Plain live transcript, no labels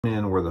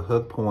in where the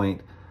hook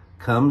point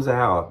comes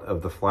out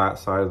of the flat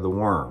side of the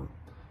worm,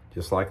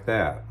 just like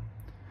that.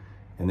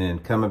 And then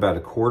come about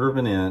 1/4 of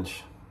an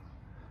inch,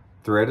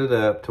 thread it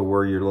up to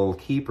where your little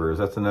keeper is.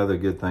 That's another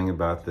good thing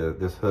about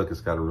this hook.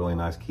 It's got a really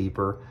nice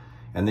keeper.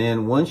 And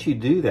then once you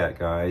do that,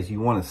 guys,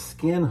 you want to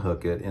skin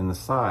hook it in the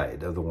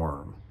side of the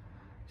worm.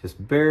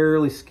 Just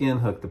barely skin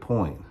hook the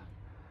point,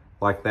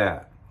 like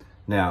that.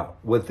 Now,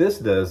 what this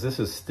does, this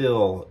is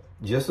still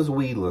just as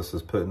weedless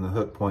as putting the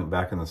hook point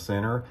back in the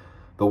center.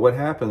 But what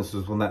happens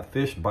is when that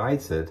fish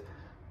bites it,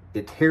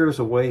 it tears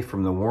away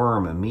from the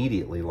worm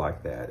immediately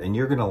like that. And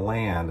you're gonna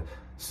land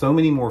so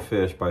many more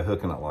fish by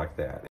hooking it like that.